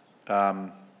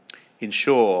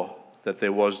ensure that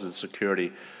there was the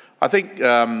security. I think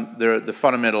the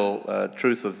fundamental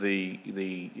truth of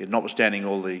notwithstanding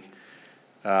all the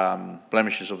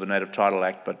blemishes of the Native Title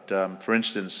Act, but for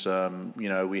instance, you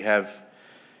know, we have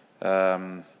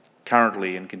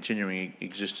currently and continuing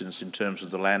existence in terms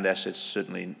of the land assets,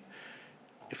 certainly,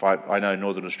 if I know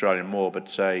Northern Australia more, but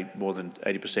say more than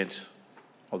 80%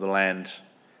 of the land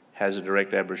has a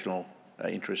direct Aboriginal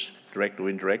interest, direct or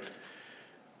indirect.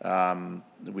 That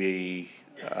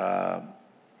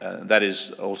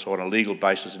is also on a legal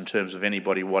basis in terms of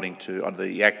anybody wanting to, under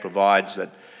the Act provides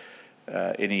that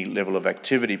any level of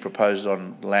activity proposed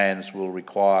on lands will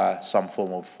require some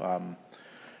form of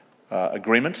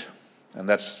agreement, and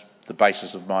that's the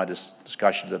basis of my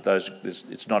discussion, that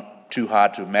it's not too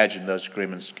hard to imagine those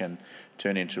agreements can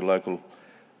turn into local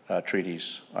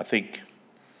treaties. I think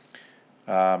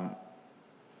that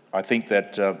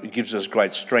it gives us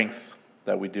great strength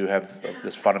that we do have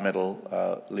this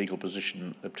fundamental legal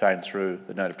position obtained through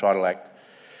the Native Title Act,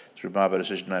 through Mabo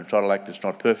decision Native Title Act. It's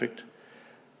not perfect,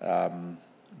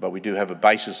 but we do have a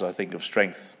basis, I think, of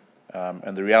strength.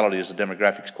 And the reality is the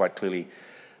demographics quite clearly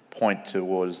point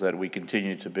towards that we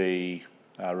continue to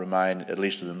remain, at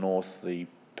least in the north, the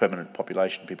permanent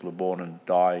population. People are born and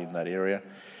die in that area.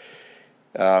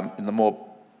 In the more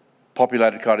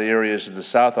populated kind of areas in the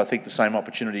south, I think the same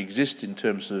opportunity exists in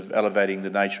terms of elevating the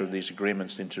nature of these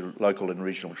agreements into local and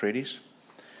regional treaties.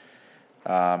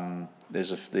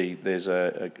 There's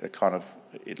a kind of,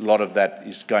 a lot of that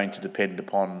is going to depend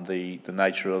upon the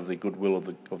nature of the goodwill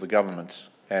of the government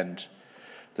and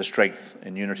the strength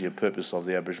and unity of purpose of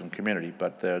the Aboriginal community,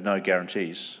 but there are no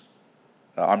guarantees.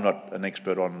 I'm not an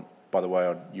expert on, by the way,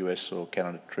 on US or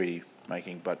Canada treaty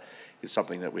making, but it's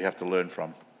something that we have to learn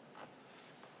from.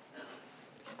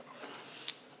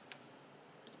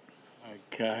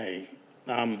 Okay.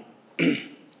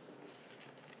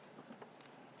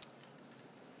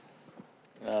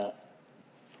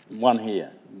 One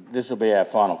here. This will be our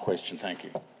final question. Thank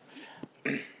you.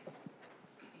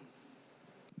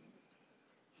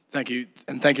 Thank you,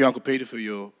 and thank you, Uncle Peter, for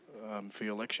your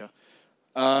lecture.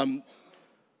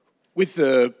 With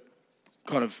the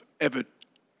kind of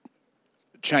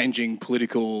ever-changing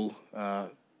political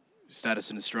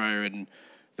status in Australia and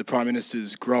the Prime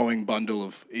Minister's growing bundle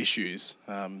of issues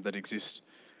that exist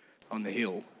on the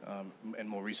Hill, and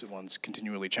more recent ones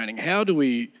continually changing, how do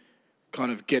we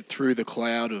kind of get through the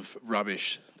cloud of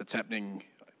rubbish that's happening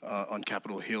on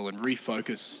Capitol Hill and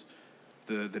refocus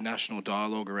the national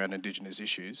dialogue around Indigenous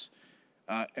issues?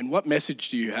 And what message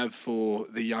do you have for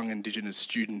the young Indigenous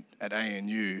student at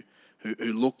ANU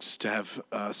who looks to have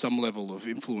some level of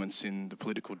influence in the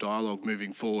political dialogue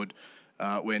moving forward,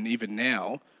 when even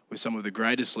now, with some of the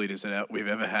greatest leaders that we've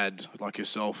ever had, like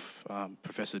yourself,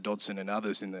 Professor Dodson and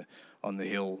others on the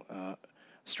Hill,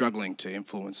 struggling to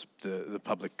influence the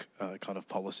public kind of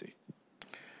policy?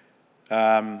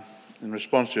 In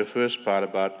response to your first part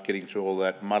about getting through all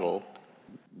that muddle,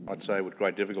 I'd say with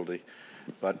great difficulty,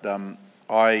 but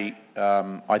I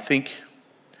think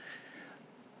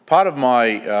part of my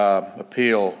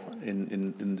appeal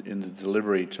in the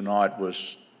delivery tonight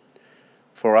was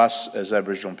for us as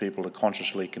Aboriginal people to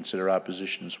consciously consider our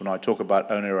positions. When I talk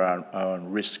about owning our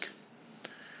own risk,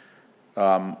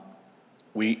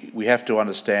 we have to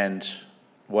understand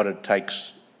what it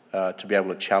takes to be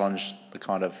able to challenge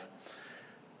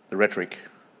the rhetoric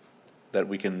that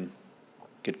we can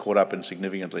get caught up in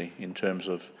significantly, in terms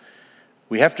of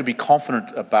we have to be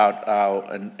confident about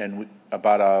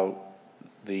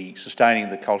the sustaining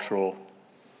the cultural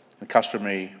and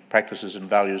customary practices and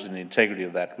values and the integrity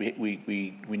of that.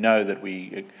 We know that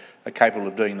we are capable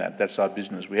of doing that. That's our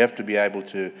business. We have to be able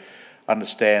to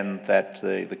understand that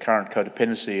the current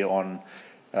codependency on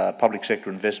public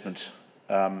sector investment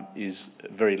is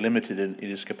very limited in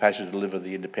its capacity to deliver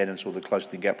the independence or the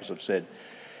closing the gap, as I've said.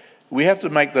 We have to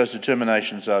make those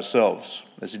determinations ourselves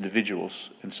as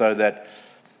individuals, and so that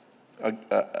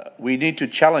we need to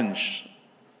challenge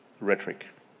rhetoric.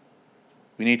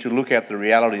 We need to look at the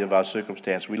reality of our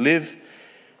circumstance. We live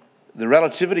the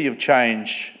relativity of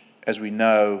change, as we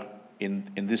know, in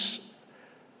the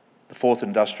fourth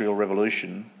industrial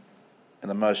revolution,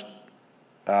 and the most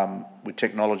with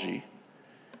technology,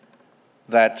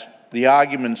 that the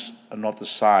arguments are not the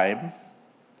same,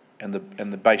 and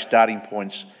the base starting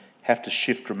points have to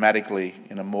shift dramatically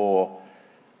in a more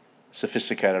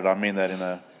sophisticated, I mean that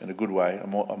in a good way,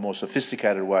 a more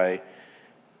sophisticated way,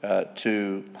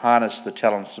 to harness the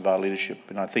talents of our leadership.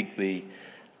 And I think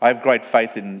I have great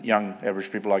faith in young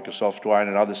Aboriginal people like yourself, Dwayne,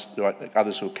 and others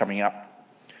who are coming up,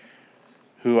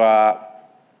 the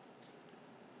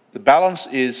balance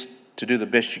is to do the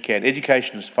best you can.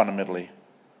 Education is fundamentally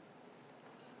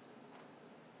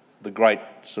the great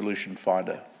solution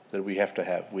finder that we have to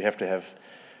have. We have to have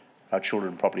our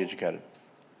children properly educated.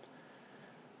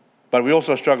 But we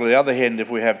also struggle, on the other hand, if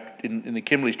we have, in the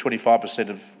Kimberleys,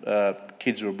 25% of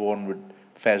kids who are born with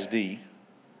FASD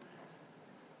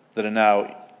that are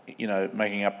now,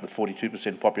 making up the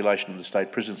 42% population of the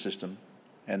state prison system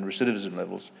and recidivism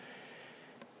levels.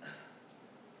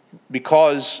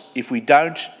 Because if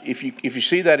you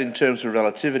see that in terms of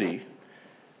relativity,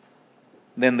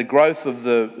 then the growth of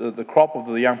the crop of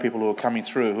the young people who are coming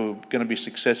through, who are going to be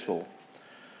successful,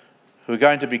 who are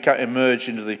going to emerge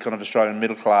into the kind of Australian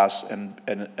middle class and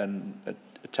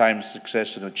attain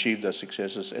success and achieve those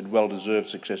successes and well-deserved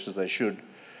successes they should.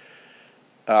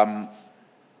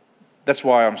 That's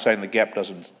why I'm saying the gap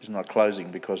is not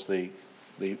closing, because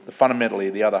fundamentally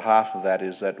the other half of that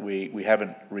is that we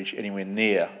haven't reached anywhere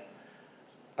near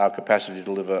our capacity to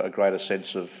deliver a greater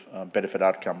sense of benefit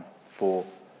outcome for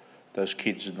those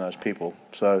kids and those people.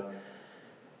 So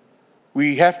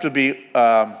we have to be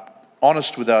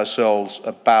honest with ourselves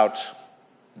about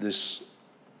this,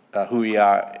 who we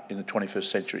are in the 21st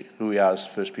century, who we are as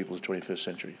First People of the 21st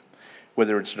century,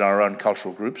 whether it's in our own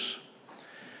cultural groups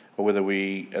or whether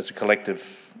we, as a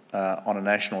collective, on a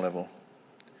national level.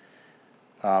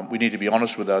 We need to be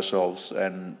honest with ourselves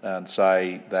and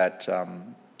say that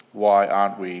why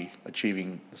aren't we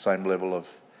achieving the same level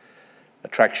of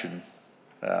attraction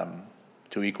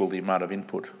to equal the amount of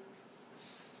input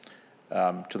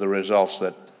to the results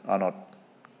that are not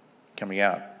coming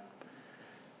out.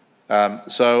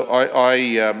 So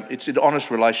it's an honest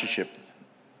relationship.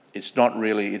 It's not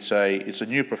really, it's a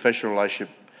new professional relationship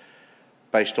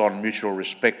based on mutual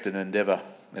respect and endeavour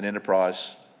and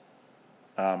enterprise,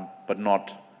 but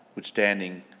not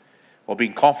withstanding or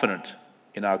being confident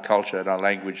in our culture and our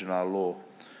language and our law.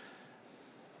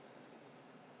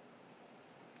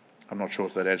 I'm not sure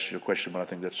if that answers your question, but I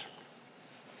think that's...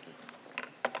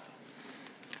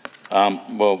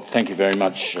 Well, thank you very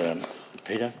much,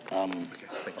 Peter. Okay,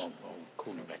 thanks. I'll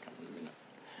call you back up in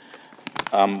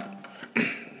a minute.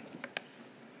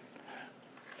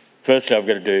 Firstly, I've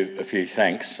got to do a few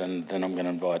thanks, and then I'm going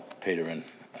to invite Peter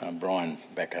and Brian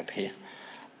back up here.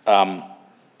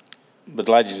 But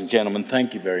ladies and gentlemen,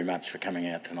 thank you very much for coming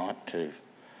out tonight to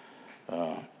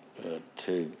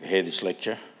hear this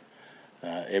lecture.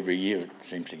 Every year it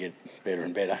seems to get better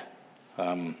and better.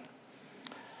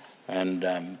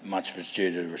 And much of it's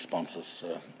due to responses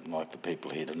like the people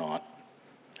here tonight,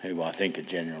 who I think are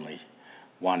genuinely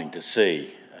wanting to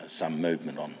see some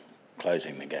movement on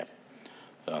closing the gap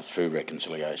through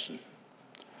reconciliation.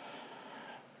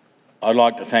 I'd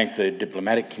like to thank the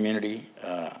diplomatic community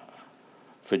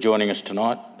for joining us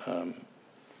tonight.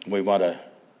 We want to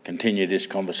continue this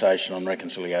conversation on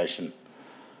reconciliation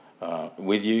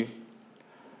with you.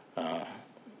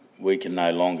 We can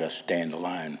no longer stand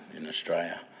alone in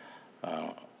Australia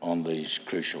on these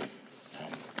crucial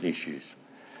issues.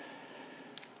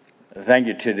 Thank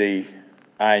you to the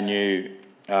ANU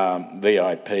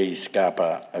VIP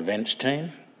SCAPA events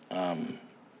team.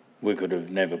 We could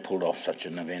have never pulled off such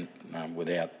an event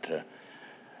without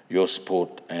your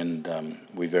support, and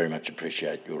we very much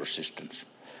appreciate your assistance.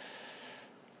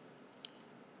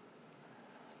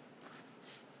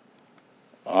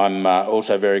 I'm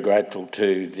also very grateful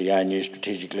to the ANU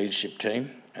Strategic Leadership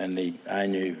Team and the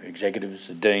ANU executives,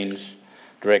 the deans,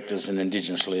 directors and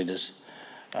Indigenous leaders.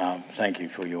 Thank you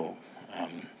for your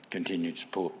continued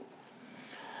support.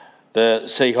 The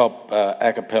CHOP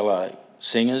a cappella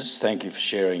singers, thank you for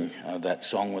sharing that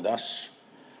song with us.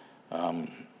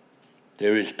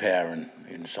 There is power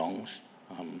in songs,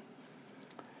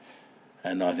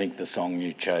 and I think the song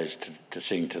you chose to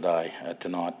sing today,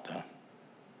 tonight,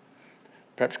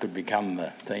 perhaps could become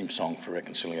the theme song for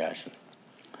reconciliation.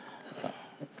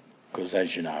 Because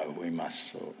as you know, we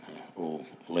must all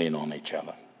lean on each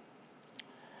other.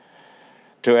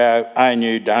 To our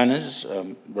ANU donors,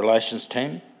 relations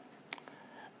team,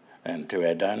 and to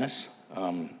our donors,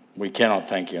 we cannot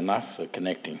thank you enough for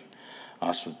connecting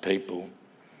us with people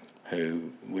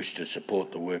who wish to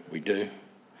support the work we do,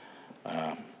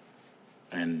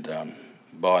 and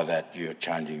by that you're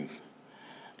changing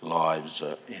lives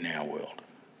in our world.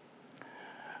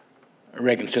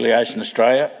 Reconciliation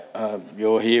Australia,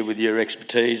 you're here with your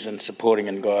expertise and supporting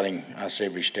and guiding us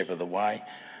every step of the way.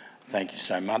 Thank you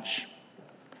so much.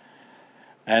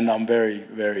 And I'm very,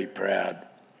 very proud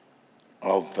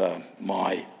of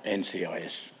my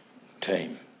NCIS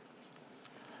team,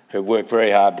 who worked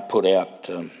very hard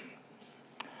to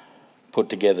put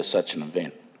together such an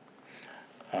event.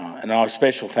 And our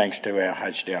special thanks to our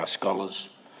HDR scholars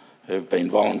who've been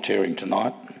volunteering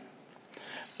tonight,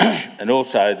 and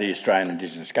also the Australian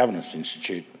Indigenous Governance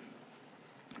Institute,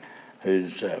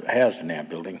 who's housed in our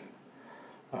building.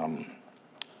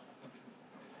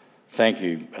 Thank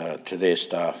you to their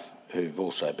staff who've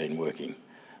also been working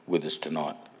with us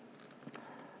tonight.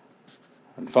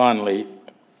 And finally,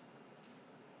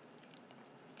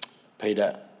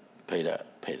 Peter.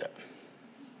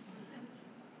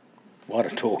 What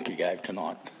a talk you gave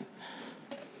tonight.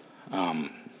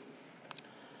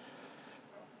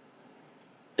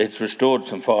 It's restored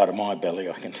some fire to my belly,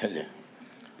 I can tell you.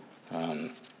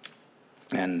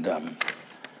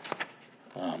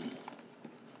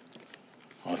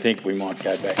 I think we might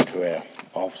go back to our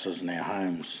offices and our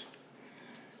homes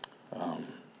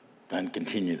and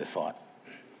continue the fight.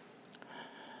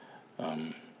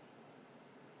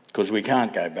 Because we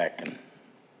can't go back and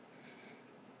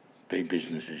be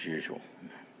business as usual.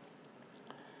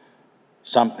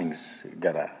 Something's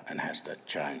gotta and has to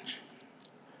change.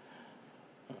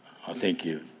 I think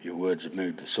your words have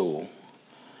moved us all.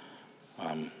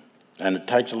 And it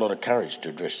takes a lot of courage to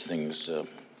address things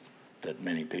that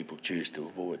many people choose to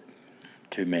avoid.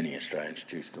 Too many Australians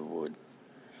choose to avoid.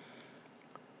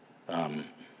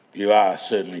 You are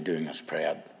certainly doing us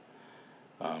proud,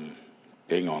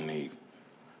 being on the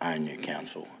ANU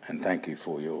Council, and thank you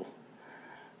for your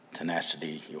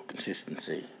tenacity, your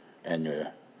consistency, and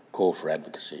your call for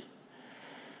advocacy.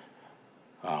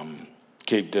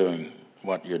 Keep doing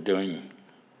what you're doing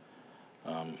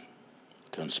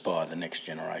to inspire the next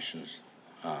generations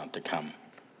to come.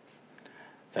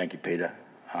 Thank you, Peter.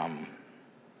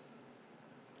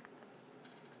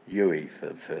 Yui for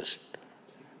the first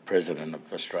President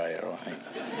of Australia, I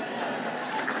think.